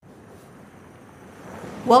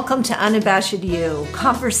Welcome to Unabashed You,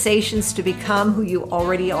 conversations to become who you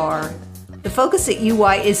already are. The focus at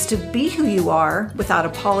UI is to be who you are without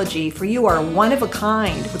apology, for you are one of a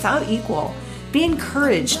kind, without equal. Be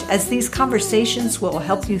encouraged as these conversations will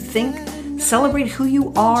help you think, celebrate who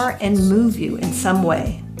you are, and move you in some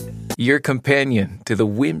way. Your companion to the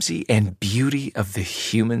whimsy and beauty of the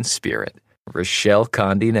human spirit, Rochelle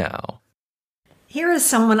Conde now. Here is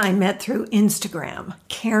someone I met through Instagram,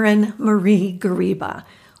 Karen Marie Gariba.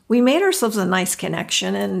 We made ourselves a nice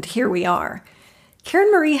connection, and here we are.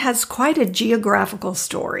 Karen Marie has quite a geographical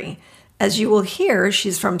story. As you will hear,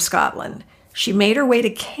 she's from Scotland. She made her way to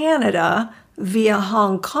Canada via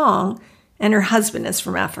Hong Kong, and her husband is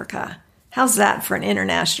from Africa. How's that for an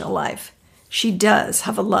international life? She does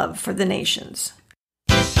have a love for the nations.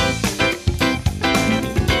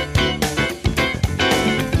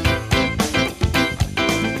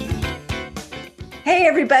 Hey,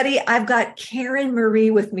 everybody. I've got Karen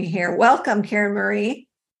Marie with me here. Welcome, Karen Marie.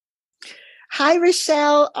 Hi,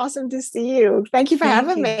 Rochelle. Awesome to see you. Thank you for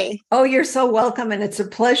having me. Oh, you're so welcome. And it's a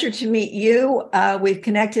pleasure to meet you. We've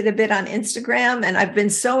connected a bit on Instagram, and I've been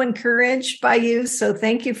so encouraged by you. So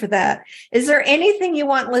thank you for that. Is there anything you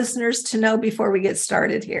want listeners to know before we get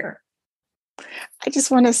started here? I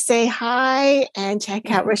just want to say hi and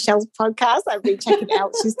check out Rochelle's podcast. I've been checking it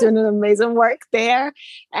out. She's doing an amazing work there.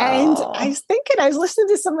 And I was thinking, I was listening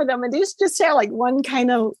to some of them, and just share like one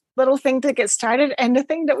kind of little thing to get started. And the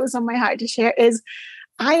thing that was on my heart to share is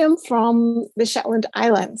I am from the Shetland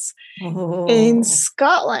Islands in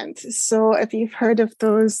Scotland. So if you've heard of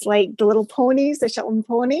those, like the little ponies, the Shetland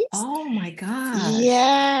ponies. Oh my gosh.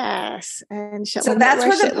 Yes. And So Shetland, that's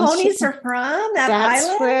where the ponies are from? That's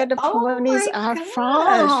island? where the ponies are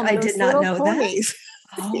from. I did not know ponies.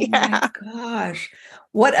 That. Oh my gosh.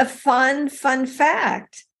 What a fun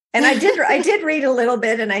fact. And I did read a little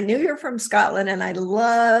bit, and I knew you're from Scotland, and I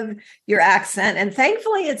love your accent. And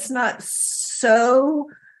thankfully, it's not so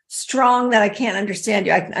strong that I can't understand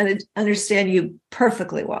you. I can understand you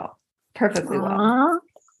perfectly well. Perfectly well.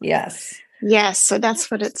 Yes. Yes. So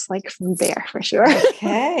that's what it's like from there, for sure.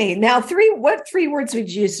 Okay. Now, what three words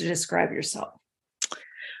would you use to describe yourself?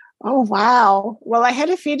 Oh, wow. Well, I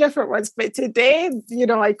had a few different ones, but today,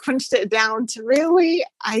 I crunched it down to really,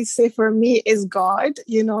 I say for me is God,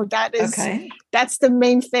 that's the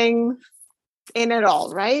main thing in it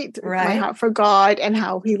all, right? My heart for God and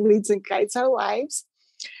how he leads and guides our lives.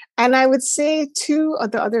 And I would say two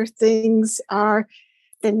of the other things are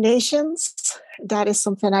the nations. That is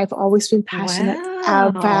something I've always been passionate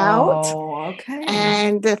about. Okay.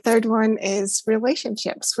 And the third one is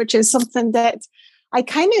relationships, which is something that I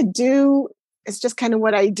kind of do. It's just kind of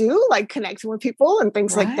what I do, like connecting with people and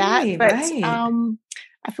things like that. But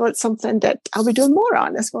I feel it's something that I'll be doing more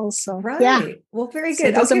on as well. So, yeah. Well, very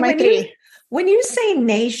good. So those are my three. When you say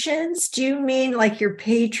nations, do you mean like your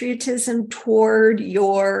patriotism toward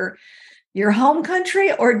your home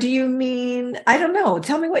country, or do you mean, I don't know,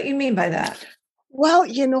 tell me what you mean by that. Well,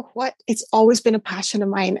 you know what? It's always been a passion of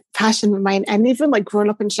mine. And even like growing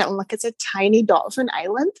up in Shetland, like it's a tiny dot of an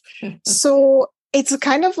island. So it's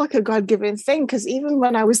kind of like a God-given thing, because even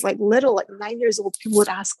when I was like little, like 9 years old, people would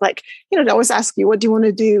ask, like, they always ask you, what do you want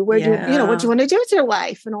to do? What do you want to do with your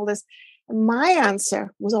life and all this? And my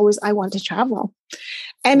answer was always, I want to travel.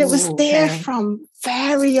 And it was there from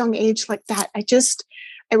very young age like that.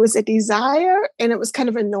 It was a desire, and it was kind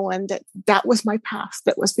of a knowing that was my path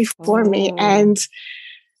that was before me. And,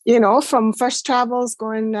 from first travels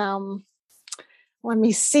going,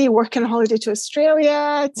 working holiday to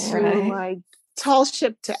Australia, to like tall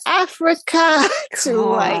ship to Africa, to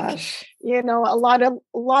like, a lot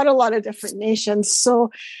of different nations.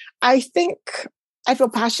 So I think I feel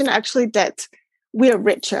passionate actually that we are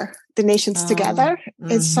richer, the nations together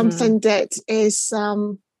is something that is,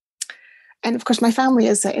 and of course, my family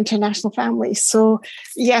is an international family. So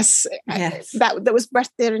yes. That was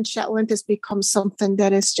birthed there in Shetland has become something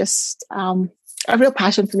that is just a real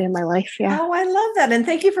passion for me in my life. Yeah. Oh, I love that. And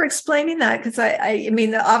thank you for explaining that. Because I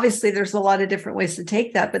mean, obviously there's a lot of different ways to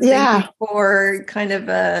take that, but thank you for kind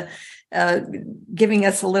of giving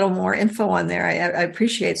us a little more info on there. I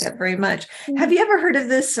appreciate that very much. Have you ever heard of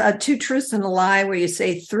this 2 truths and a lie, where you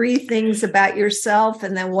say 3 things about yourself,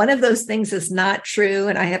 and then one of those things is not true,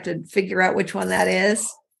 and I have to figure out which one that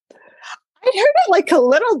is? I heard it like a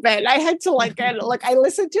little bit. I had to I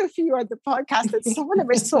listened to a few on the podcast, and some of them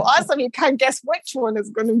are so awesome you can't guess which one is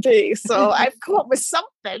going to be. So I've come up with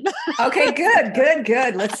something. Okay,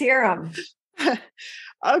 good. Let's hear them.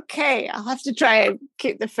 Okay, I'll have to try and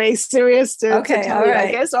keep the face serious to tell you,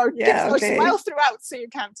 I guess, or smile throughout so you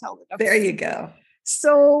can't tell it. There you go.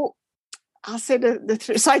 So I'll say the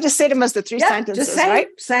three. So I just say them as the three sentences, just say, right?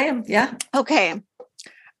 Say them. Yeah. Okay.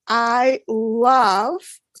 I love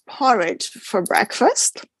porridge for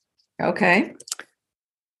breakfast. Okay.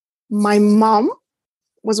 My mom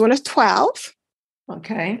was one of 12.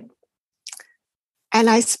 Okay. And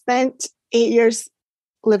I spent 8 years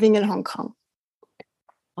living in Hong Kong.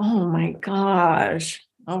 Oh my gosh.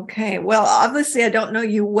 Okay. Well, obviously I don't know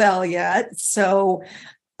you well yet. So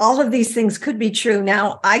all of these things could be true.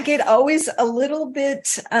 Now, I get always a little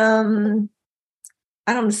bit, I don't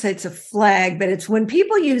want to say it's a flag, but it's when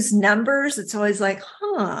people use numbers, it's always like,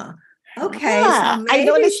 okay. So I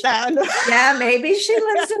noticed that. Yeah, maybe she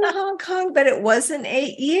lives in Hong Kong, but it wasn't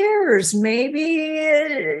 8 years. Maybe,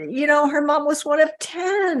 her mom was one of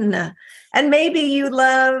 10. And maybe you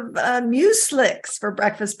love muesli for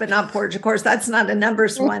breakfast, but not porridge. Of course, that's not a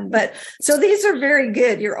numbers one. But so these are very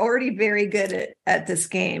good. You're already very good at this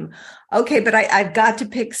game. Okay, but I've got to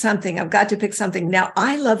pick something. Now,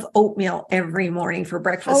 I love oatmeal every morning for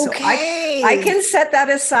breakfast. Okay. So I can set that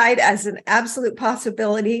aside as an absolute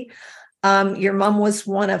possibility. Your mom was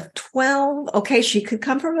one of 12. Okay, she could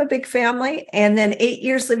come from a big family, and then 8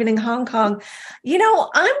 years living in Hong Kong. I'm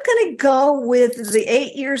going to go with the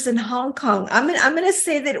 8 years in Hong Kong. I'm going to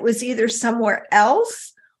say that it was either somewhere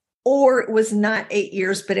else or it was not 8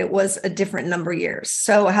 years, but it was a different number of years.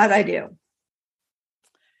 So how'd I do?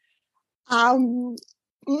 No,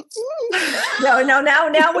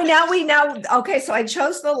 we know. Okay, so I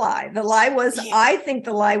chose the lie. The lie was, I think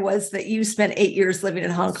the lie was that you spent 8 years living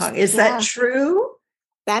in Hong Kong. Is that true?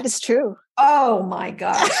 That is true. Oh my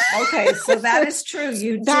gosh. Okay, so that is true.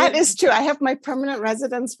 That is true. I have my permanent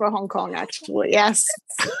residence for Hong Kong, actually. Yes.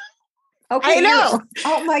 Okay. I know.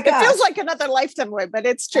 Oh my gosh. It feels like another lifetime away, but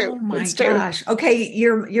it's true. Oh my it's gosh. True. Okay,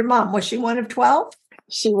 your mom, was she one of 12?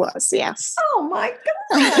 She was, yes. Oh my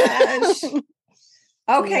gosh.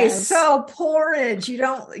 Okay, Yes. So porridge. You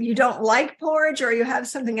don't like porridge, or you have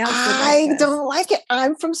something else? I don't like it.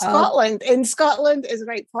 I'm from Scotland. In Scotland is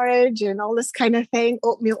right porridge and all this kind of thing,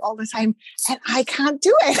 oatmeal all the time, and I can't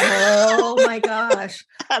do it. Oh my gosh.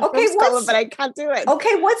 I'm from Scotland, but I can't do it.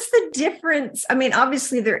 Okay, what's the difference? I mean,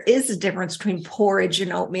 obviously there is a difference between porridge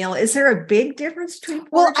and oatmeal. Is there a big difference between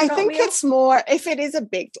porridge and oatmeal? I think it's more, if it is a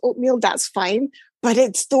baked oatmeal, that's fine. But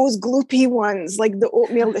it's those gloopy ones, like the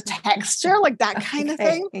oatmeal, the texture, like that kind of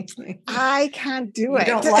thing. I can't do it.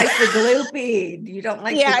 You don't like the gloopy. You don't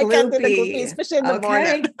like the gloopy. I can't do the gloopy, especially in the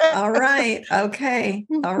morning. All right. Okay.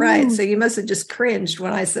 All right. So you must have just cringed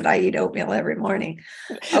when I said I eat oatmeal every morning.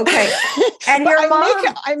 Okay. And your mom?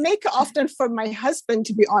 I make it often for my husband,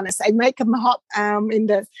 to be honest. I make him hot in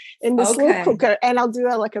the slow cooker, and I'll do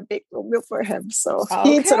like a baked oatmeal for him. So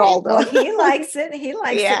he eats it all, though. Well, he likes it. He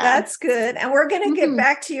likes it. That's good. And we're going to get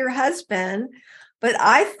back to your husband, but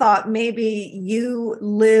I thought maybe you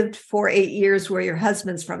lived for 8 years where your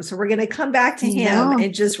husband's from. So we're going to come back to him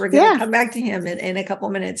we're going to come back to him in a couple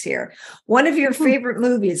minutes here. One of your favorite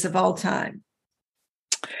movies of all time?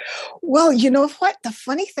 Well, you know what? The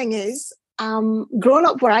funny thing is, growing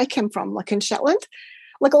up where I came from, like in Shetland,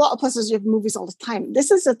 like a lot of places, you have movies all the time.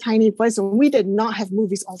 This is a tiny place, and we did not have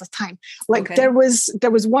movies all the time. Like there was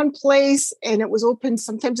one place, and it was open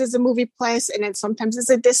sometimes as a movie place, and then sometimes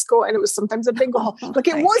as a disco, and it was sometimes a bingo hall. Like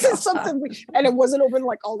it wasn't something, and it wasn't open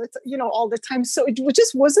like all the time. So it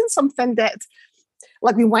just wasn't something that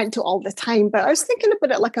like we went to all the time. But I was thinking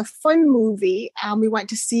about it like a fun movie, we went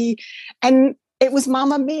to see, and it was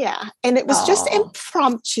Mamma Mia, and it was just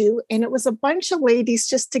impromptu, and it was a bunch of ladies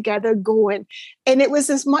just together going, and it was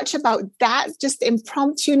as much about that, just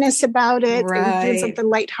impromptu-ness about it, and doing something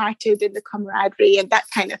lighthearted and the camaraderie and that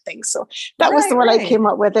kind of thing. So that was the one I came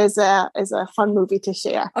up with as a fun movie to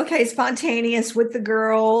share. Okay, spontaneous with the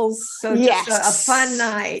girls, so just a fun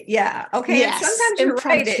night. Yeah. Okay. Yes. And sometimes you're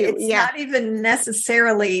right. It's not even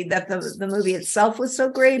necessarily that the movie itself was so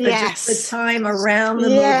great, but just the time around the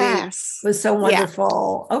movie was so wonderful.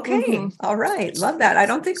 Okay. All right. Love that. I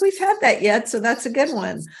don't think we've had that yet. So that's a good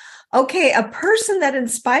one. Okay. A person that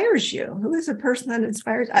inspires you. Who is a person that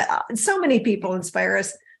inspires? So many people inspire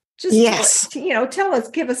us. Just, tell us,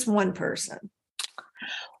 give us one person.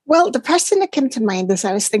 Well, the person that came to mind as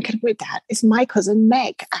I was thinking about that is my cousin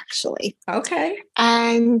Meg, actually. Okay.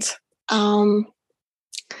 And,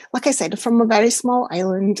 like I said, from a very small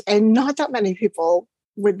island, and not that many people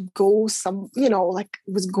would go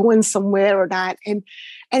was going somewhere or that. And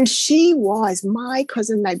my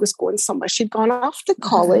cousin Meg was going somewhere. She'd gone off to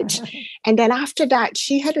college. And then after that,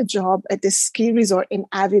 she had a job at this ski resort in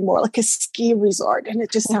Aviemore, like a ski resort. And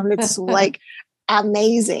it just sounded so like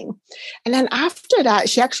amazing. And then after that,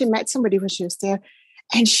 she actually met somebody when she was there,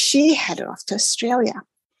 and she headed off to Australia.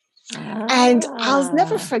 And I'll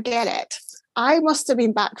never forget it. I must have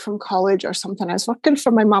been back from college or something. I was working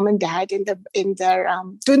for my mom and dad in their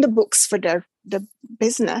doing the books for the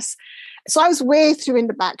business. So I was way through in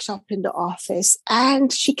the back shop in the office,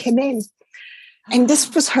 and she came in, and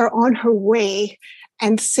this was her on her way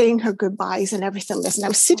and saying her goodbyes and everything. Listen, I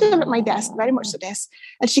was sitting at my desk, very much to this,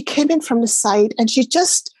 and she came in from the side, and she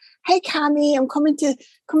just, "Hey, Cami, I'm going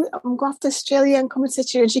off to Australia and coming to sit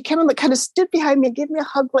here." And she came and like kind of stood behind me and gave me a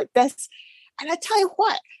hug like this. And I tell you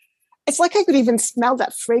what, it's like I could even smell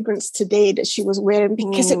that fragrance today that she was wearing,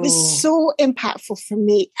 because it was so impactful for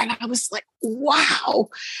me. And I was like, wow.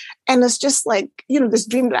 And it's just like, this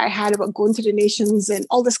dream that I had about going to the nations and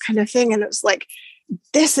all this kind of thing. And it was like,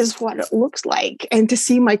 this is what it looks like. And to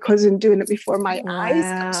see my cousin doing it before my eyes,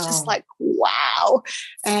 I was just like, wow.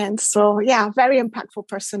 And so, yeah, very impactful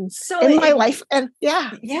person in my life. And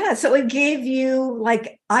yeah. So it gave you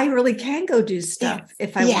like, I really can go do stuff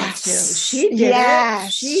if I want to. She did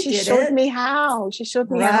it. She showed me how. She showed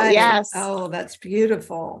me how. Yes. Oh, that's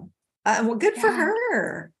beautiful. Well, good for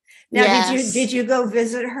her. Now, did you go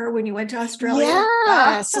visit her when you went to Australia?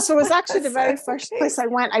 Yeah. So it was actually the very first place I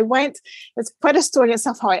went. It's quite a story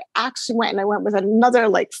itself how I actually went. And I went with another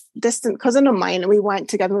like distant cousin of mine, and we went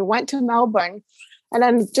together. We went to Melbourne, and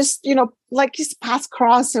then just, like just pass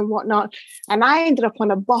across and whatnot. And I ended up on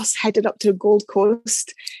a bus headed up to the Gold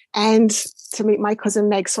Coast and to meet my cousin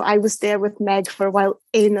Meg. So I was there with Meg for a while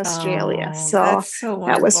in Australia. So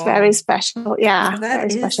that was very special. Yeah.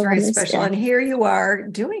 That is very special. Yeah. And here you are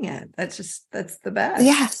doing it. That's the best.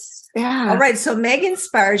 Yes. Yeah. All right. So Meg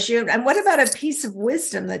inspires you. And what about a piece of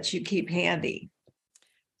wisdom that you keep handy?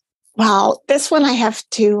 Well, this one I have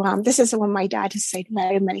to, this is the one my dad has said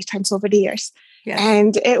very many times over the years. Yes.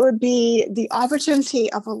 And it would be, the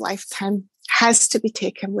opportunity of a lifetime has to be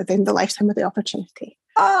taken within the lifetime of the opportunity.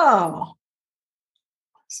 Oh,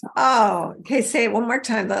 okay. Say it one more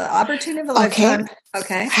time. The opportunity of a lifetime.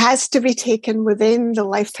 Okay. Has to be taken within the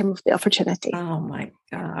lifetime of the opportunity. Oh my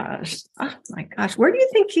gosh. Where do you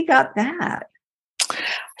think he got that?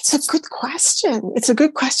 It's a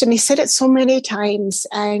good question. He said it so many times,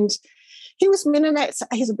 and he was meaning it.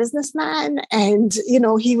 He's a businessman, and,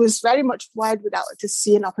 he was very much wild without to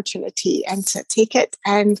see an opportunity and to take it.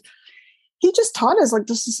 And he just taught us, like,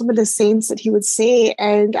 this is some of the sayings that he would say.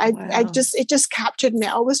 And it just captured me.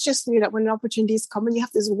 I always just knew that when an opportunity is coming, you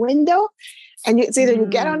have this window, and it's either you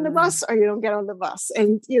get on the bus or you don't get on the bus.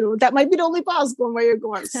 And, that might be the only bus going where you're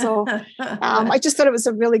going. So I just thought it was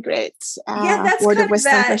a really great that's word of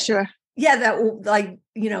wisdom for sure. Yeah, that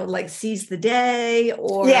like seize the day,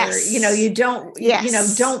 or you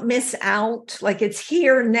don't miss out. Like, it's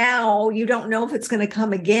here now. You don't know if it's going to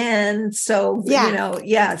come again. So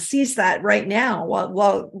seize that right now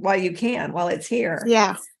while you can, while it's here.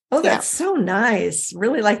 Yeah. Oh, that's so nice.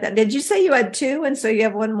 Really like that. Did you say you had two, and so you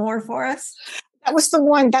have one more for us? That was the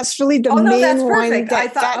one. That's really the main one.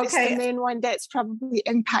 Is the main one that's probably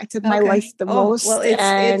impacted my life the most. Well,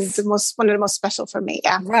 it's one of the most special for me.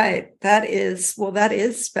 Yeah. Right. That is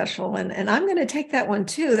special. And I'm going to take that one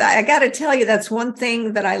too. I got to tell you, that's one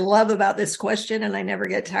thing that I love about this question, and I never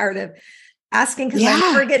get tired of asking, because I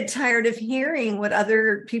never get tired of hearing what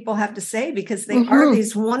other people have to say, because they are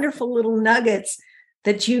these wonderful little nuggets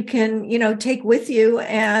that you can, take with you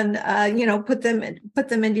and, put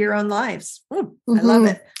them into your own lives. I love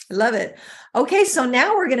it. I love it. Okay. So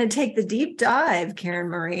now we're going to take the deep dive, Karen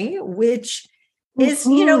Marie, which is,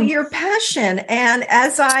 your passion. And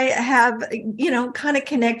as I have, kind of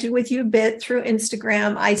connected with you a bit through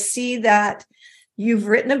Instagram, I see that you've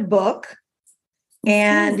written a book,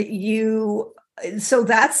 and so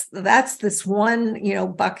that's this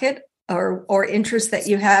one, bucket or interest that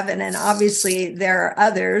you have. And then obviously there are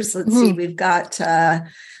others. Let's see, we've got,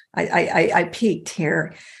 I peeked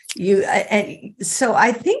here. So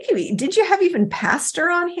I think, did you have even Pastor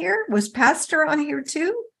on here? Was Pastor on here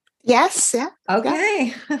too? Yes. Yeah.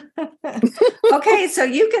 Okay. Yeah. Okay. So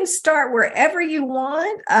you can start wherever you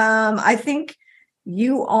want. I think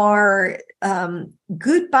you are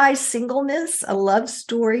Goodbye Singleness, a love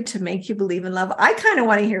story to make you believe in love. I kind of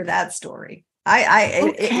want to hear that story.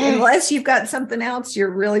 Unless you've got something else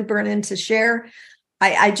you're really burning to share.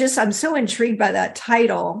 I'm so intrigued by that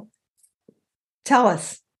title. Tell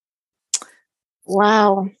us.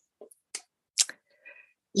 Wow.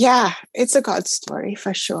 Yeah, it's a God story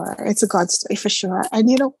for sure. And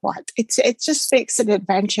you know what? It just makes an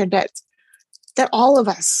adventure that all of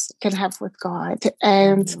us can have with God.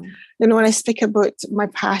 And, when I speak about my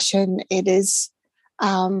passion, it is,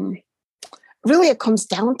 really, it comes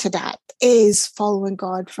down to that, is following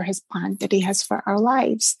God for his plan that he has for our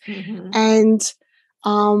lives. And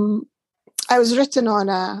I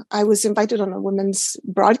was invited on a women's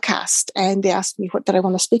broadcast, and they asked me what did I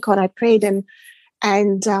want to speak on. I prayed, and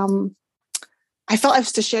I felt I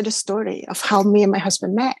was to share the story of how me and my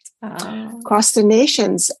husband met across the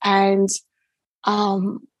nations. And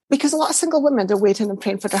because a lot of single women, they're waiting and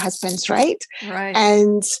praying for their husbands, right? Right.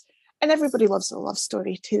 And everybody loves a love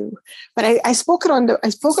story too. But I spoke it on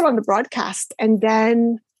the broadcast, and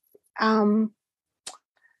then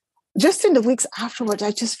just in the weeks afterwards,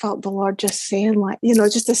 I just felt the Lord just saying, like,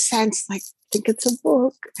 just a sense like, I think it's a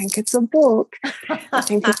book. I think it's a book. I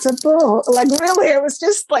think it's a book. Like, really, it was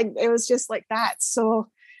just like that. So,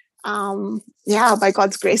 by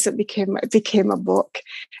God's grace, it became a book.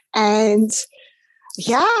 And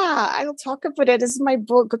I'll talk about it. This is my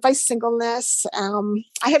book, Goodbye Singleness.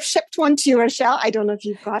 I have shipped one to you, Rochelle. I don't know if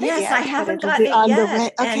you've got it yet. Yes, I haven't gotten it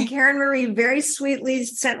yet. Okay. And Karen Marie very sweetly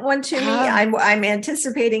sent one to me. I'm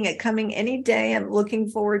anticipating it coming any day. I'm looking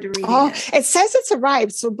forward to reading it. It says it's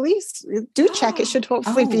arrived, so please do check. It should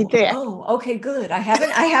hopefully be there. Oh, okay, good. I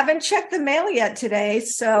haven't checked the mail yet today,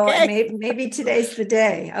 so maybe today's the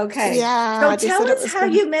day. Okay. Yeah. So tell us how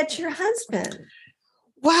you met your husband.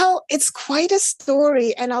 Well, it's quite a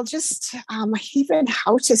story, and I'll just even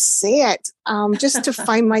how to say it, just to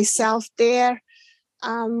find myself there.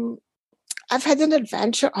 I've had an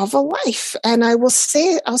adventure of a life, and I'll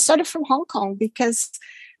start it from Hong Kong, because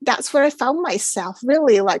that's where I found myself.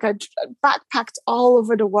 Really, like, I backpacked all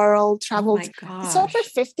over the world, traveled. It's over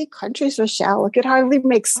 50 countries, Rochelle. Like, it hardly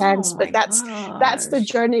makes sense, but that's the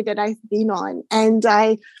journey that I've been on, and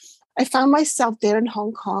I found myself there in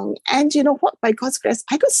Hong Kong. And you know what? By God's grace,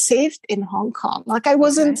 I got saved in Hong Kong. Like, I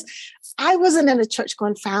wasn't in a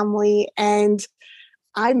church-going family, and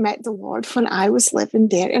I met the Lord when I was living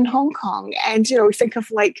there in Hong Kong. And, we think of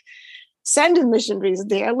like sending missionaries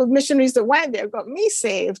there. The missionaries that went there got me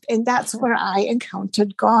saved. And that's where I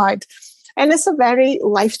encountered God. And it's a very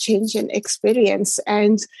life-changing experience.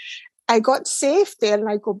 And I got saved there, and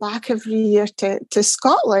I go back every year to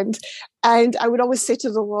Scotland. And I would always say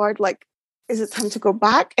to the Lord, like, is it time to go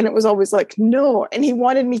back? And it was always like, no. And he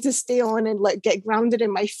wanted me to stay on and like get grounded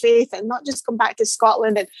in my faith, and not just come back to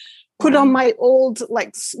Scotland and put on my old,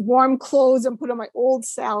 like, warm clothes and put on my old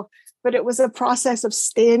self. But it was a process of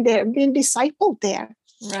staying there and being discipled there.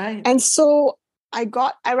 Right. And so I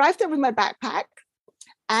arrived there with my backpack,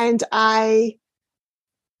 and I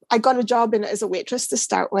got a job as a waitress to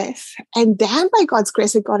start with. And then by God's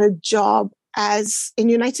grace, I got a job in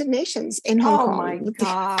United Nations in Hong Kong. Oh my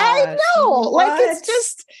God. I know. What? Like, it's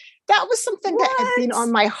just, that was something that had been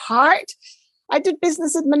on my heart. I did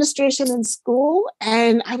business administration in school,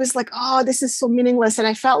 and I was like, oh, this is so meaningless. And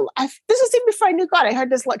I felt, this was even before I knew God. I heard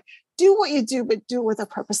this, like, do what you do, but do it with a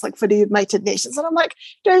purpose, like for the United Nations. And I'm like,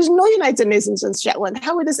 there's no United Nations in Shetland.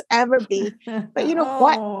 How would this ever be? But you know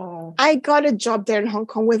what? I got a job there in Hong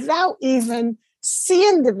Kong without even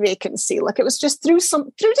seeing the vacancy. Like, it was just through this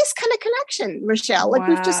kind of connection, Rochelle. Like,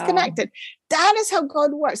 we've just connected. That is how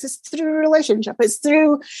God works. It's through a relationship. It's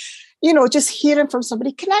through, just hearing from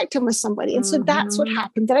somebody, connecting with somebody. And so that's what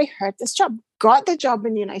happened, that I heard this job, got the job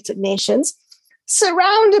in the United Nations,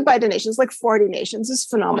 surrounded by the nations, like 40 nations. Is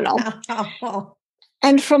phenomenal. Wow.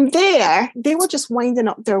 And from there, they were just winding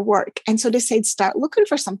up their work. And so they said, start looking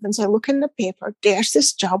for something. So I look in the paper, there's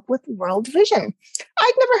this job with World Vision.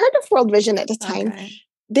 I'd never heard of World Vision at the time. Okay.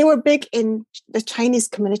 They were big in the Chinese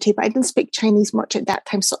community, but I didn't speak Chinese much at that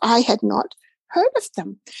time. So I had not heard of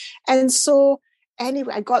them. And so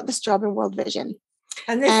anyway, I got this job in World Vision.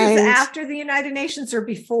 And this is after the United Nations or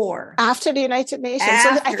before? After the United Nations.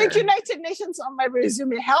 So I think United Nations on my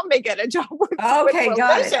resume helped me get a job with got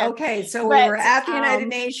Vision. it. Okay, so we were at the United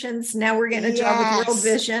Nations. Now we're getting a job with World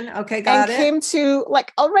Vision. Okay, got it. And came to,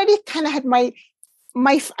 like, already kind of had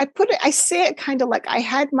I say it kind of like I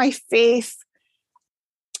had my faith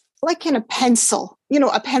like in a pencil,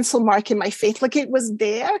 a pencil mark in my faith. Like, it was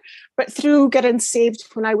there, but through getting saved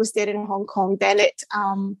when I was there in Hong Kong, then it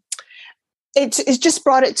just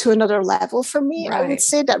brought it to another level for me. Right. I would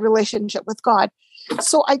say that relationship with God.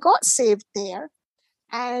 So I got saved there,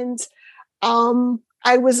 and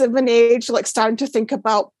I was of an age, like, starting to think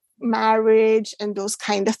about marriage and those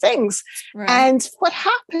kind of things. Right. And what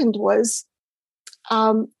happened was,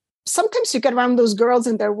 sometimes you get around those girls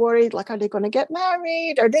and they're worried, like, are they going to get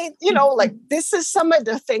married? Are they, like, this is some of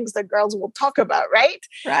the things that girls will talk about. Right.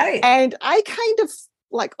 Right. And I kind of,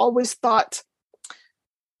 like, always thought,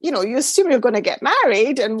 you assume you're going to get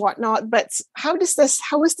married and whatnot, but how is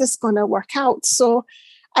this going to work out? So,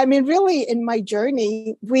 I mean, really, in my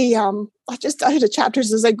journey, I just started the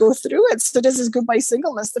chapters as I go through it. So this is Goodbye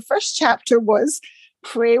Singleness. The first chapter was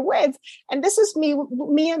Pray With. And this is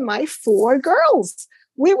me and my 4 girls.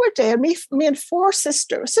 we were there, me and four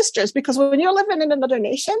sisters, because when you're living in another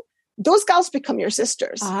nation, those gals become your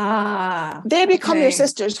sisters. They become your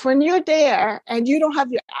sisters. When you're there and you don't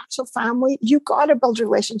have your actual family, you got to build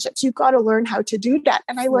relationships. You got to learn how to do that.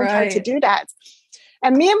 And I learned how to do that.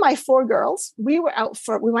 And me and my four girls, we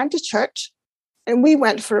went to church and we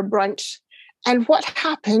went for a brunch. And what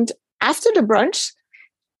happened after the brunch,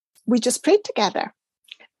 we just prayed together.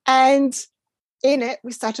 And in it,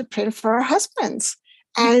 we started praying for our husbands.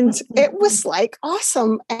 And it was like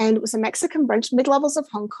awesome. And it was a Mexican brunch, mid-levels of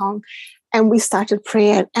Hong Kong. And we started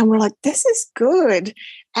praying and we're like, this is good.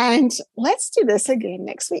 And let's do this again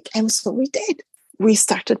next week. And so we did. We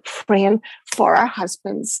started praying for our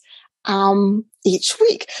husbands each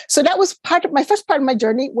week. So that was my first part of my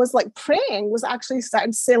journey was like praying, was actually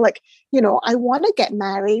starting to say like, I want to get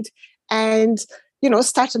married, and,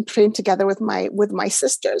 started praying together with my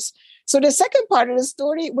sisters. So the second part of the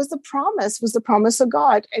story was the promise of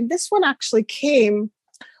God. And this one actually came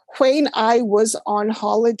when I was on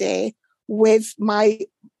holiday with my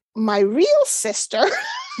real sister,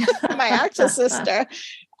 my actual sister,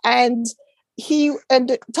 and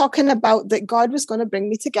talking about that God was going to bring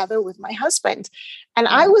me together with my husband. And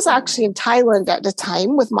I was actually in Thailand at the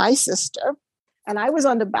time with my sister, and I was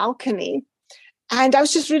on the balcony, and I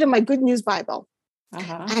was just reading my Good News Bible.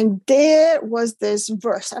 And there was this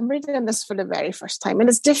verse. I'm reading this for the very first time, and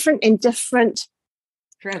it's different in different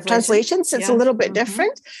translations. It's a little bit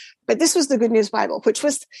different, but this was the Good News Bible,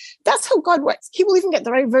 that's how God works. He will even get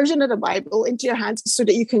the right version of the Bible into your hands so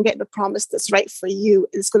that you can get the promise that's right for you.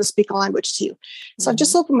 It's going to speak a language to you. So I've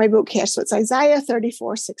just opened my book here. So it's Isaiah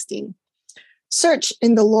 34:16. Search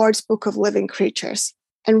in the Lord's book of living creatures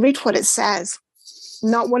and read what it says.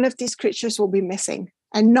 Not one of these creatures will be missing,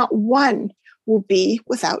 and not one will be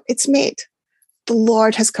without its mate. The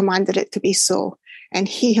Lord has commanded it to be so, and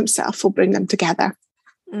he himself will bring them together.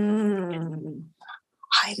 I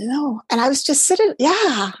don't know. And I was just sitting,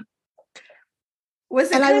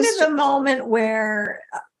 Was it kind of the moment where,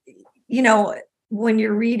 when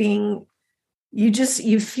you're reading,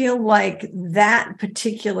 you feel like that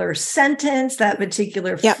particular sentence, that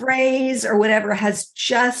particular phrase or whatever has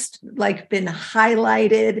just like been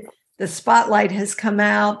highlighted. The spotlight has come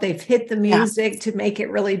out. They've hit the music to make it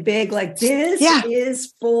really big. Like, this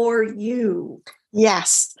is for you.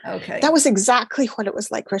 Yes. Okay. That was exactly what it was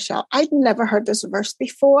like, Rochelle. I'd never heard this verse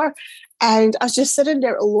before. And I was just sitting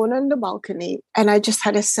there alone on the balcony. And I just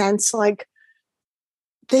had a sense like,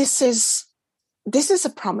 this is a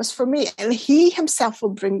promise for me. And he himself will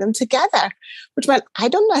bring them together, which meant I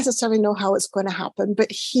don't necessarily know how it's going to happen,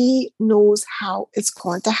 but he knows how it's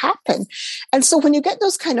going to happen. And so when you get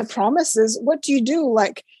those kind of promises, what do you do?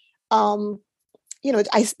 Like,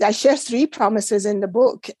 I share 3 promises in the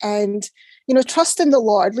book, and, trust in the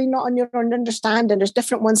Lord, lean not on your own understanding. There's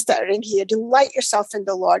different ones that are in here. Delight yourself in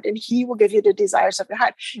the Lord, and he will give you the desires of your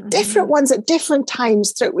heart. Different ones at different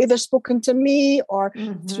times, through either spoken to me or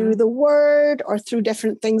through the word or through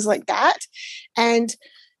different things like that. And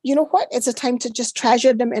you know what? It's a time to just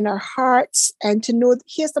treasure them in our hearts and to know that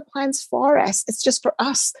he has the plans for us. It's just for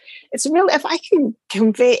us. It's really, if I can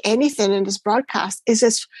convey anything in this broadcast, is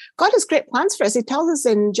this: God has great plans for us. He tells us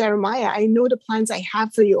in Jeremiah, I know the plans I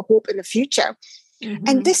have for you, hope in the future.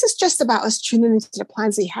 And this is just about us tuning into the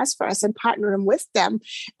plans he has for us and partnering with them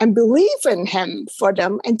and believing him for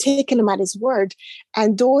them and taking him at his word.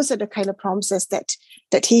 And those are the kind of promises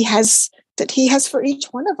that he has for each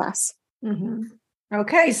one of us.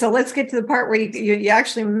 Okay, so let's get to the part where you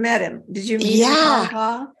actually met him. Did you meet him in Hong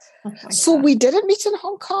Kong? So we didn't meet in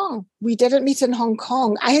Hong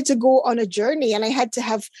Kong. I had to go on a journey, and I had to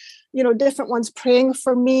have, different ones praying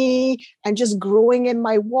for me and just growing in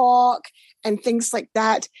my walk and things like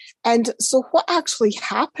that. And so what actually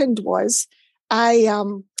happened was I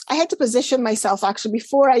had to position myself actually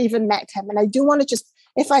before I even met him. And I do want to just,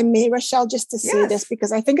 if I may, Rochelle, just to say this,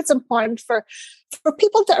 because I think it's important for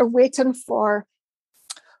people that are waiting for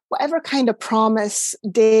whatever kind of promise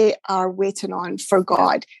they are waiting on for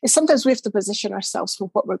God, is sometimes we have to position ourselves for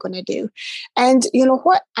what we're going to do. And you know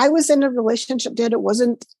what? I was in a relationship there that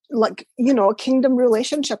wasn't like, a kingdom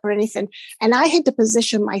relationship or anything. And I had to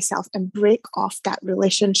position myself and break off that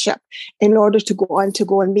relationship in order to go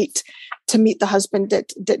and meet the husband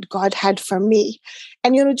that God had for me.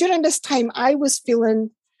 And, during this time,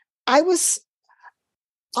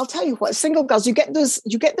 I'll tell you what, single girls, you get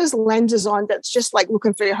those lenses on that's just like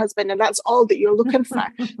looking for your husband, and that's all that you're looking for.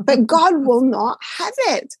 But God will not have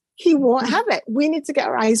it. He won't have it. We need to get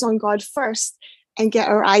our eyes on God first and get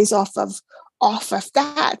our eyes off of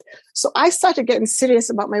that. So I started getting serious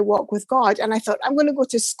about my walk with God, and I thought, I'm going to go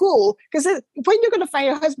to school, because when you're going to find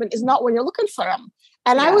your husband is not when you're looking for him.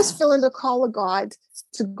 And I was feeling the call of God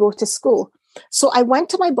to go to school. So I went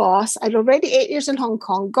to my boss. I'd already 8 years in Hong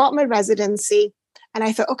Kong, got my residency. And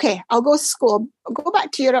I thought, okay, I'll go to school. I'll go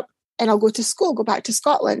back to Europe and I'll go to school, go back to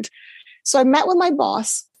Scotland. So I met with my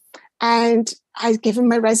boss and I gave him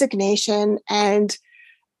my resignation, and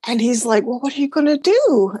he's like, well, what are you going to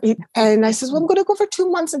do? And I said, well, I'm going to go for 2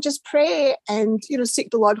 months and just pray and, seek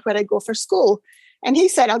the Lord where I go for school. And he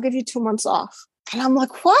said, I'll give you 2 months off. And I'm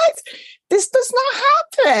like, what? This does not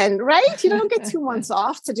happen, right? You don't get 2 months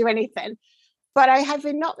off to do anything. But I have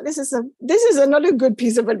enough. This is another good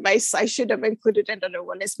piece of advice I should have included in another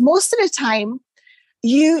one. Is most of the time,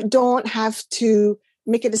 you don't have to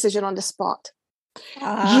make a decision on the spot.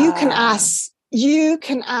 You can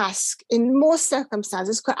ask in most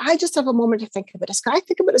circumstances, could I just have a moment to think about this? Could I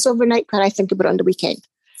think about this overnight? Could I think about it on the weekend?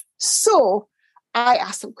 So I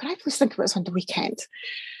asked him, could I please think about this on the weekend?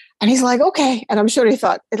 And he's like, okay. And I'm sure he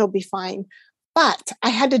thought it'll be fine. But I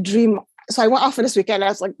had a dream. So I went off for this weekend. I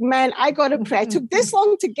was like, man, I got to pray. I took this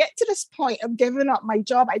long to get to this point of giving up my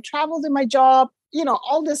job. I traveled in my job,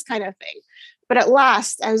 all this kind of thing. But at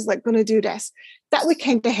last, I was like, going to do this. That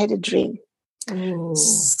weekend, I had a dream. Ooh.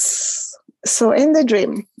 So in the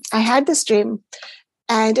dream, I had this dream,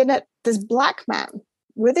 and in it, this black man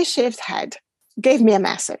with a shaved head gave me a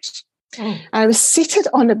message. I was seated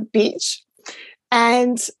on a beach,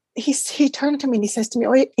 and he turned to me and he says to me,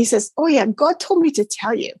 oh yeah, God told me to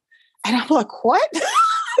tell you. And I'm like, what?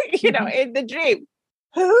 In the dream,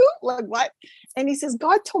 who? Like what? And he says,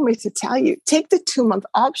 God told me to tell you, take the 2-month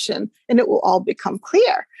option and it will all become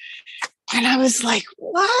clear. And I was like,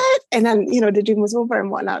 what? And then, the dream was over and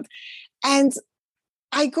whatnot. And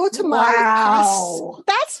I go to my past.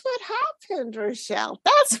 That's what happened, Rochelle.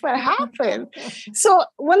 That's what happened. So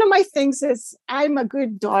one of my things is I'm a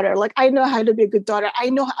good daughter. Like, I know how to be a good daughter. I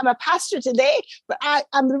know I'm a pastor today, but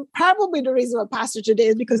I'm probably the reason I'm a pastor today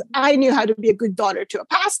is because I knew how to be a good daughter to a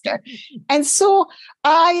pastor. And so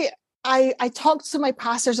I talked to my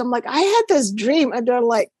pastors. I'm like, I had this dream, and they're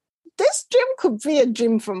like, this dream could be a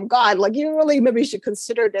dream from God. Like, you really maybe should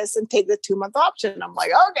consider this and take the 2-month option. I'm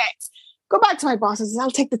like, okay. Go back to my boss and say, I'll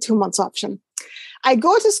take the 2 months option. I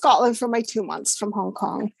go to Scotland for my 2 months from Hong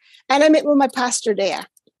Kong, and I meet with my pastor there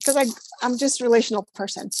because I'm just a relational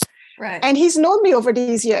person. Right. And he's known me over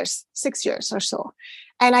these years, 6 years or so.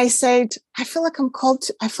 And I said, I feel I'm called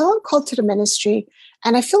to the ministry,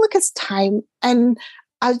 and I feel like it's time. And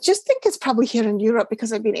I just think it's probably here in Europe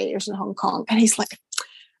because I've been 8 years in Hong Kong. And he's like,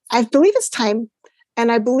 I believe it's time. And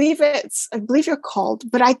I believe you're called,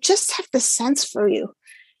 but I just have the sense for you.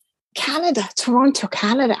 Canada, Toronto,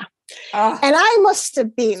 Canada. And I must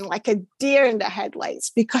have been like a deer in the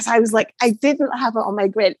headlights because I was like, I didn't have it on my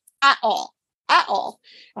grid at all. Oh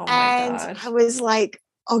and God. I was like,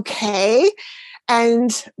 okay.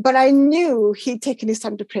 But I knew he'd taken his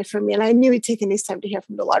time to pray for me, and I knew he'd taken his time to hear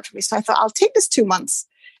from the Lord for me. So I thought, I'll take this 2 months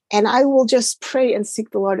and I will just pray and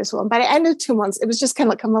seek the Lord as well. And by the end of 2 months, it was just kind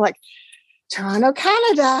of like Toronto,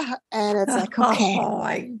 Canada. And it's like, okay. Oh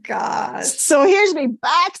my God. So here's me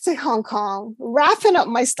back to Hong Kong, wrapping up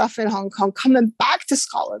my stuff in Hong Kong, coming back to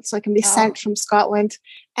Scotland so I can be sent from Scotland.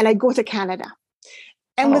 And I go to Canada.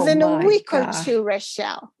 And within a week or two,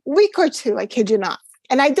 Rochelle, I kid you not.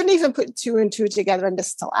 And I didn't even put 2 and 2 together and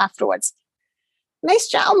this till afterwards. Nice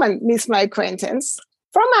gentleman meets my acquaintance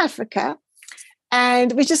from Africa.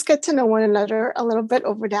 And we just get to know one another a little bit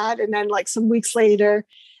over that. And then like some weeks later,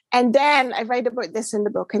 and then I write about this in the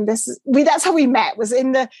book. And that's how we met, was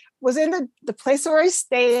in the place where I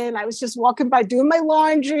stay in. I was just walking by doing my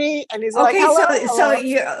laundry, and he's like, hello.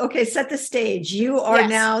 So set the stage. You are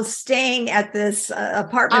now staying at this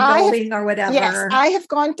apartment building or whatever. Yes,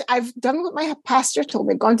 I've done what my pastor told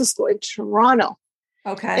me, gone to school in Toronto.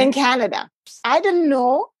 Okay. In Canada. I didn't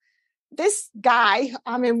know this guy.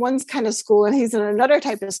 I'm in one kind of school and he's in another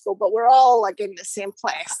type of school, but we're all like in the same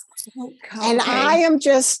place. Okay. And I am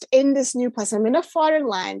just in this new place. I'm in a foreign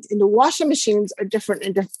land, and the washing machines are different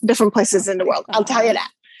in different places in the world. I'll tell you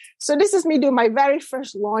that. So this is me doing my very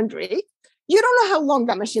first laundry. You don't know how long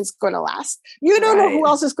that machine's going to last. You don't know who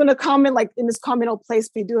else is going to come in, like in this communal place,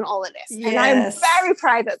 be doing all of this. Yes. And I'm a very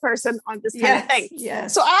private person on this kind of thing.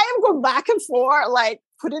 Yes. So I am going back and forth, like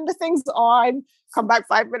putting the things on, come back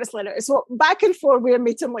 5 minutes later. So back and forth, we're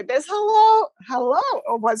meeting like this. Hello.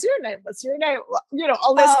 Oh, what's your name? You know,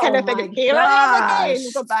 all this kind of thing. And here I am again.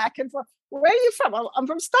 We go back and forth. Where are you from? I'm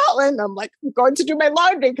from Scotland. I'm like, I'm going to do my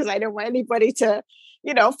laundry because I don't want anybody to,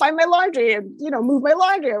 find my laundry and, move my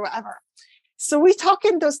laundry or whatever. So we talk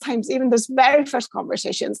in those times, even those very first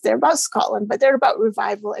conversations, they're about Scotland, but they're about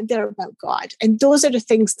revival and they're about God. And those are the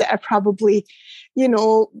things that are probably,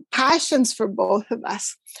 passions for both of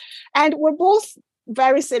us. And we're both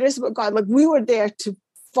very serious about God. Like we were there to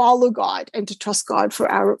follow God and to trust God for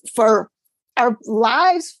our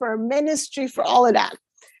lives, for our ministry, for all of that.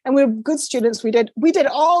 And we were good students. We did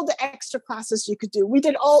all the extra classes you could do. We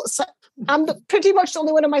did all. So I'm pretty much the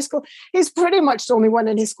only one in my school. He's pretty much the only one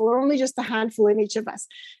in his school. We're only just a handful in each of us.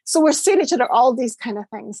 So we're seeing each other, all these kind of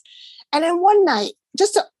things. And then one night,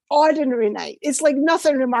 just an ordinary night. It's like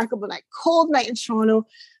nothing remarkable night. Cold night in Toronto.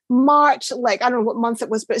 March, like I don't know what month it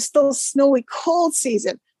was, but it's still snowy, cold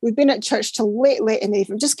season. We've been at church till late in the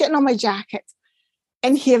evening, just getting on my jacket.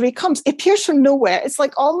 And here he comes. It appears from nowhere. It's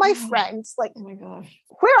like all my friends, like, oh my gosh,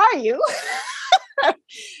 where are you?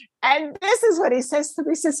 And this is what he says to me.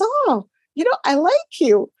 He says, oh, I like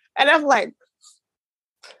you. And I'm like,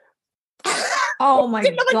 oh my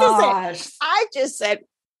gosh. I just said,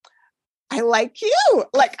 I like you.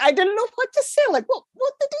 Like, I didn't know what to say. Like, what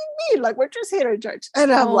did he mean? Like, we're just here in church.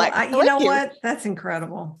 And I'm like, you know what? That's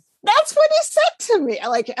incredible. That's what he said to me.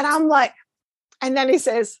 And I'm like, and then he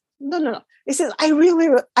says, no. He says, I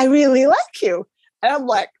really like you. And I'm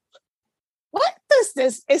like, what is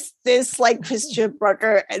this? Is this like Christian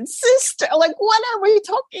brother and sister? Like, what are we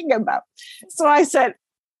talking about? So I said,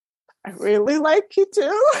 I really like you too.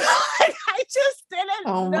 And I just didn't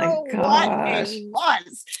know what it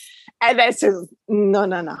was. And I said,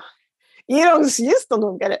 no. You still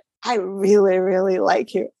don't get it. I really, really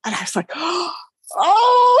like you. And I was like, oh.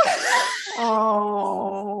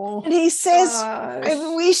 And he says,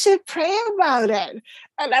 we should pray about it.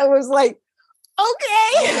 And I was like,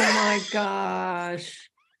 okay. Oh my gosh.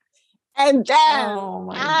 And then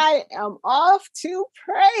I am off to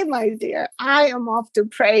pray, my dear. I am off to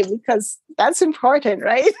pray because that's important,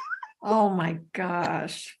 right? Oh my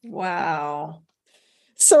gosh. Wow.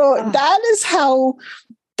 So that is how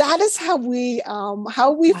we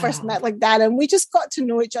first met like that. And we just got to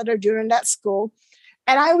know each other during that school.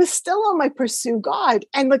 And I was still on my pursue God.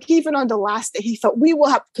 And like even on the last day, he thought we will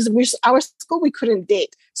have, because our school, we couldn't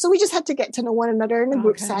date. So we just had to get to know one another in a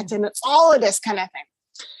group setting and all of this kind of thing.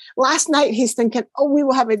 Last night, he's thinking, we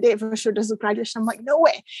will have a date for sure. This is graduation. I'm like, no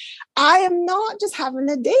way. I am not just having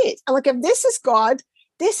a date. Like if this is God,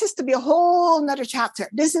 this has to be a whole nother chapter.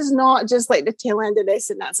 This is not just like the tail end of this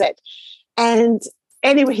and that's it. And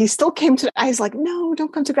anyway, he still came to, I was like, no,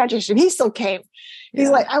 don't come to graduation. He still came. He's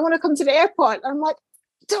like, I want to come to the airport. I'm like,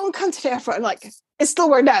 don't come to the airport. I'm like, it still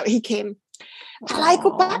worked out. He came. And I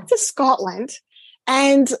go back to Scotland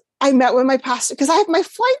and I met with my pastor because I have my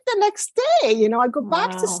flight the next day. I go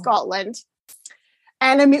back to Scotland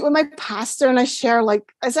and I meet with my pastor and I share,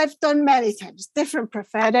 like, as I've done many times, different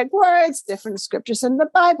prophetic words, different scriptures in the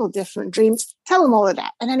Bible, different dreams, tell him all of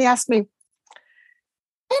that. And then he asked me,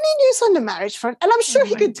 any news on the marriage front? And I'm sure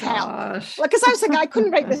he could tell. Like, because I was thinking, I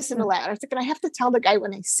couldn't write this in a letter. I was thinking, I have to tell the guy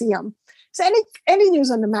when I see him. So any news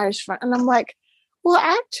on the marriage front? And I'm like, well,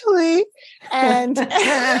 actually, and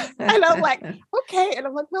I'm like, okay. And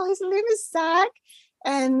I'm like, well, his name is Zach.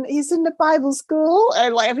 And he's in the Bible school.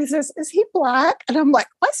 And like, he says, is he black? And I'm like,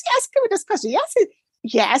 why is he asking me this question?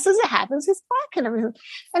 Yes, as it happens, he's black and everything.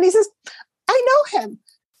 And he says, I know him.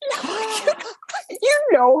 You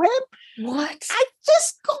know him? What? I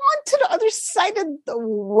just gone to the other side of the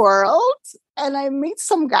world and I meet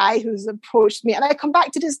some guy who's approached me and I come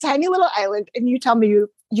back to this tiny little island and you tell me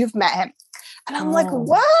you've met him. And I'm like,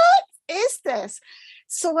 what is this?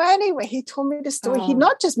 So anyway, he told me the story. He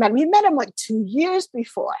not just met him, he met him like 2 years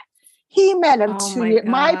before. He met him 2 years.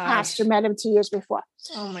 My pastor met him 2 years before.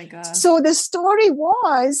 Oh my God. So the story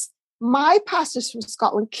was my pastors from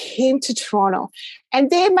Scotland came to Toronto and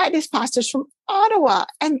they met these pastors from Ottawa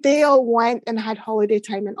and they all went and had holiday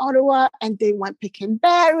time in Ottawa and they went picking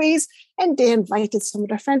berries and they invited some of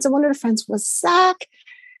their friends. And one of the friends was Zach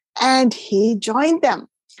and he joined them.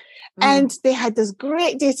 And they had this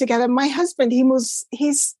great day together. My husband, he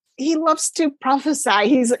loves to prophesy.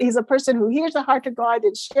 He's a person who hears the heart of God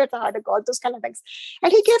and shares the heart of God, those kind of things.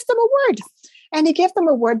 And he gave them a word. And he gave them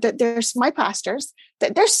a word that my pastors,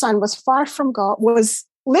 that their son was far from God,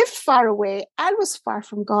 lived far away and was far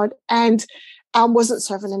from God and wasn't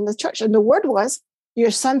serving in the church. And the word was,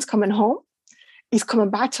 your son's coming home. He's coming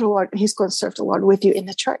back to the Lord and he's going to serve the Lord with you in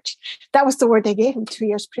the church. That was the word they gave him 2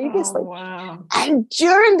 years previously. Oh, wow. And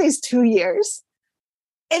during these 2 years,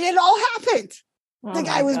 it all happened. The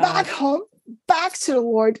guy was back home, back to the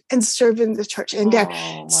Lord and serving the church in there.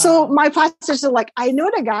 Wow. So my pastors are like, I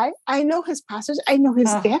know the guy. I know his pastors. I know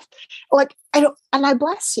his gift. Like, and I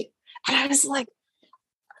bless you. And I was like,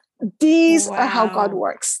 these are how God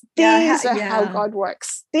works. These are how God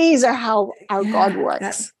works. These are how our God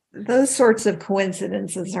works. Those sorts of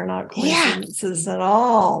coincidences are not coincidences at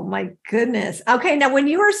all. My goodness. Okay. Now, when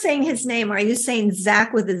you were saying his name, are you saying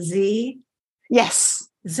Zach with a Z? Yes.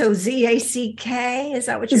 So ZACK, is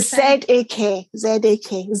that what you're saying?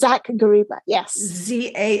 ZAK, Zach Gariba. Yes.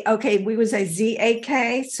 Okay, we would say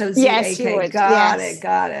ZAK. So Yes, you ZAK. would. Got Yes.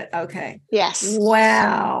 it. Okay. Yes.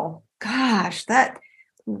 Wow. Gosh,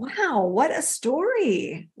 wow, what a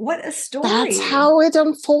story. What a story. That's how it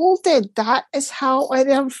unfolded. That is how it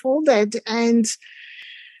unfolded. And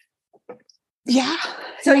yeah.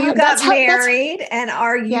 So you got married, and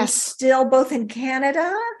are you still both in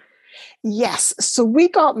Canada? Yes. So we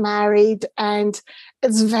got married, and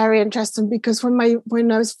it's very interesting because when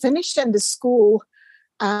I was finished in the school,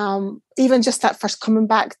 even just that first coming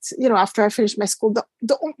back, after I finished my school,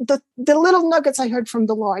 the little nuggets I heard from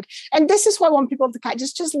the Lord, and this is why I want people to catch.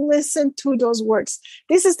 Just listen to those words.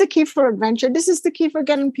 This is the key for adventure. This is the key for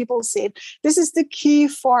getting people saved. This is the key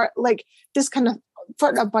for this kind of for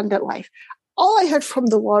an abundant life. All I heard from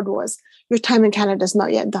the Lord was, "Your time in Canada is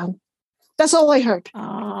not yet done." That's all I heard.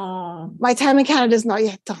 Oh. My time in Canada is not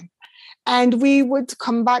yet done. And we would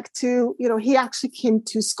come back to, he actually came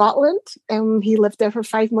to Scotland and he lived there for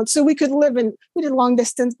 5 months. So we did long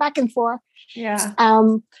distance back and forth. Yeah.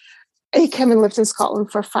 He came and lived in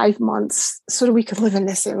Scotland for 5 months so that we could live in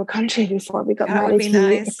the same country before we got that married. Would be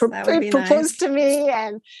nice. He proposed to me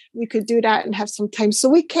and we could do that and have some time. So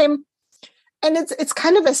we came, and it's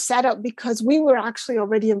kind of a setup because we were actually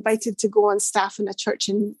already invited to go on staff in a church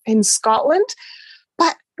in Scotland.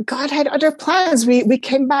 But God had other plans. We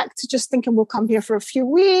came back to just thinking we'll come here for a few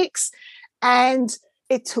weeks, and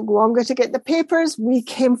it took longer to get the papers. We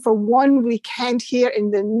came for 1 weekend here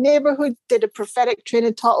in the neighborhood, did a prophetic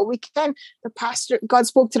training, taught a weekend. God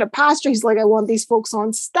spoke to the pastor. He's like, "I want these folks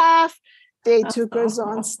on staff." They took us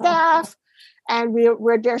on staff, and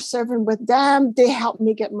we're there serving with them. They helped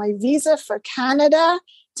me get my visa for Canada,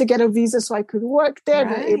 to get a visa so I could work there.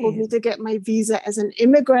 Right. They enabled me to get my visa as an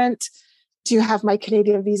immigrant, to have my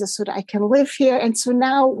Canadian visa so that I can live here. And so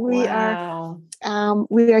now we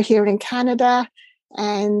are here in Canada,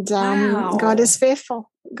 and God is faithful.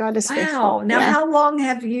 God is faithful. Now, how long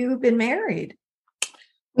have you been married?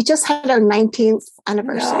 We just had our 19th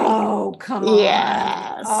anniversary. Oh, come on.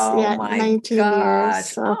 Yes. Oh, my 19 gosh. years.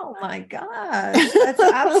 So. Oh, my gosh. That's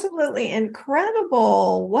absolutely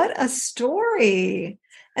incredible. What a story.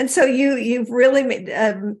 And so you've really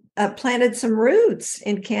planted some roots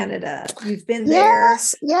in Canada. You've been there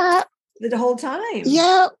the whole time.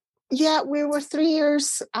 Yeah. We were 3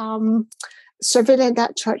 years serving in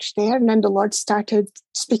that church there. And then the Lord started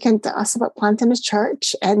speaking to us about planting a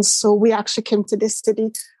church. And so we actually came to this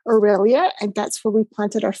city, Aurelia, and that's where we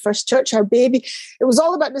planted our first church, our baby. It was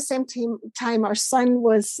all about the same time. Our son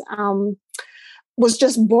was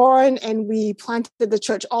just born, and we planted the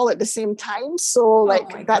church all at the same time. So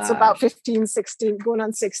that's about 15, 16, going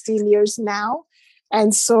on 16 years now.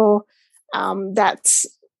 And so that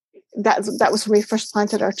was when we first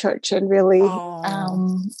planted our church, and really,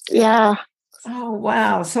 Oh,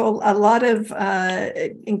 wow. So a lot of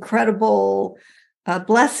incredible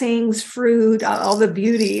blessings, fruit, all the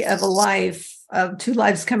beauty of a life, of two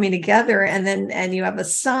lives coming together. And you have a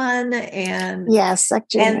son, and yes,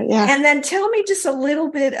 and then tell me just a little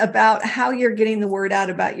bit about how you're getting the word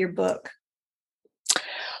out about your book.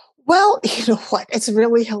 Well, you know what? It's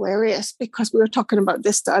really hilarious because we were talking about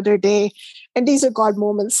this the other day, and these are God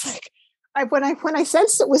moments. When I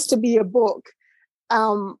sensed it was to be a book,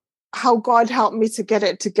 how God helped me to get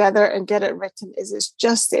it together and get it written is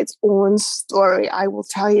just its own story, I will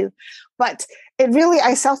tell you. But it really,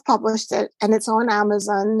 I self-published it, and it's on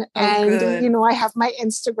Amazon. Good. I have my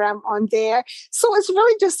Instagram on there. So it's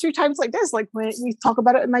really just through times like this, like when we talk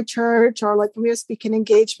about it in my church, or like when we are speaking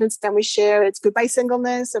engagements, then we share. It's Goodbye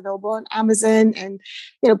Singleness, available on Amazon. And,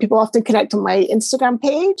 people often connect to my Instagram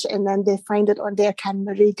page, and then they find it on there, Karen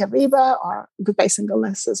Marie Gariba, or Goodbye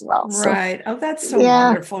Singleness as well. Right. Oh, that's so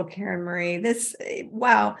wonderful, Karen Marie.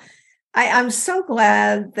 Wow. I'm so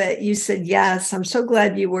glad that you said yes. I'm so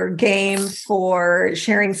glad you were game for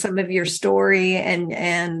sharing some of your story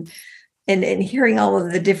and hearing all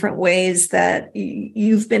of the different ways that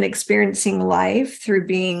you've been experiencing life through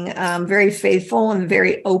being very faithful and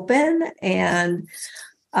very open. And,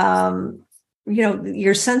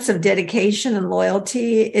 your sense of dedication and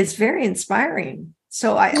loyalty is very inspiring.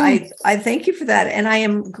 So I thank you for that. And I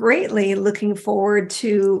am greatly looking forward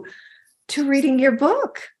to reading your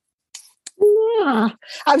book. Yeah,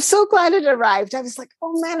 I'm so glad it arrived. I was like,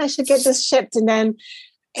 oh man, I should get this shipped. And then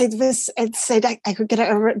it said I could get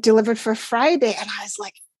it delivered for Friday. And I was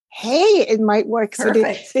like, hey, it might work.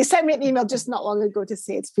 Perfect. So they sent me an email just not long ago to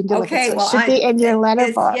say it's been delivered. Okay, so it should be in your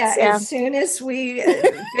letterbox. As soon as we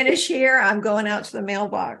finish here, I'm going out to the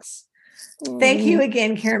mailbox. Thank you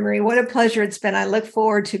again, Karen Marie. What a pleasure it's been. I look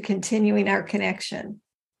forward to continuing our connection.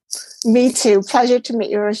 Me too. Pleasure to meet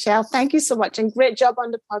you, Rochelle. Thank you so much. And great job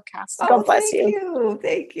on the podcast. God bless you.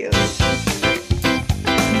 Thank you.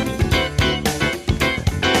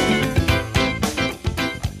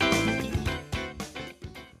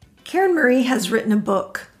 Karen Marie has written a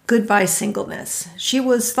book, Goodbye Singleness. She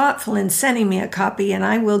was thoughtful in sending me a copy, and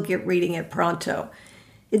I will get reading it pronto.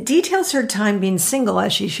 It details her time being single,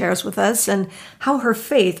 as she shares with us, and how her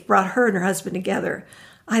faith brought her and her husband together.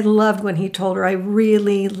 I loved when he told her, "I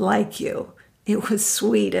really like you." It was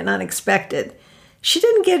sweet and unexpected. She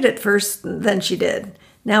didn't get it at first, then she did.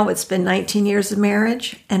 Now it's been 19 years of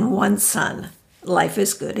marriage and one son. Life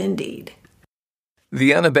is good indeed.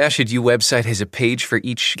 The Unabashed You website has a page for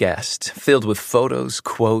each guest, filled with photos,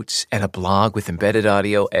 quotes, and a blog with embedded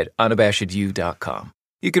audio at unabashedyou.com.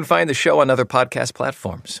 You can find the show on other podcast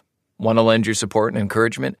platforms. Want to lend your support and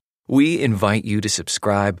encouragement? We invite you to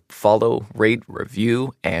subscribe, follow, rate,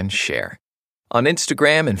 review, and share. On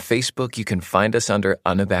Instagram and Facebook, you can find us under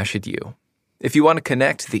Unabashed You. If you want to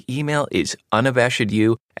connect, the email is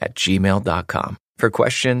unabashedyou@gmail.com for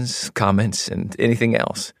questions, comments, and anything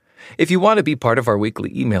else. If you want to be part of our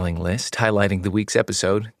weekly emailing list highlighting the week's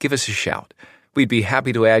episode, give us a shout. We'd be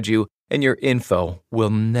happy to add you, and your info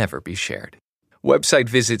will never be shared. Website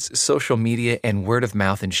visits, social media, and word of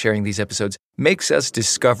mouth in sharing these episodes makes us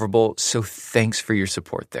discoverable, so thanks for your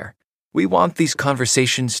support there. We want these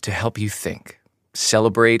conversations to help you think,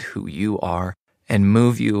 celebrate who you are, and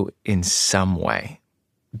move you in some way.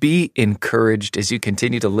 Be encouraged as you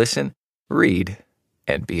continue to listen, read,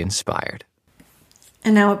 and be inspired.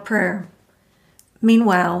 And now a prayer.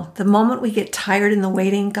 Meanwhile, the moment we get tired in the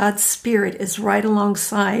waiting, God's Spirit is right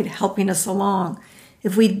alongside, helping us along.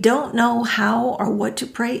 If we don't know how or what to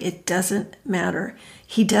pray, it doesn't matter.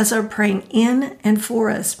 He does our praying in and for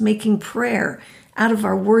us, making prayer out of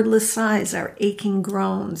our wordless sighs, our aching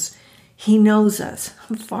groans. He knows us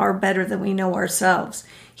far better than we know ourselves.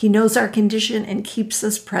 He knows our condition and keeps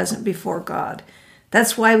us present before God.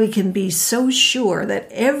 That's why we can be so sure that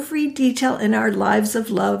every detail in our lives of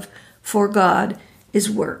love for God is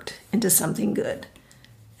worked into something good.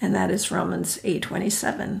 And that is Romans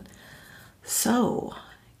 8:27. So,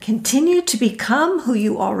 continue to become who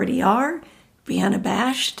you already are. Be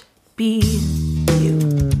unabashed. Be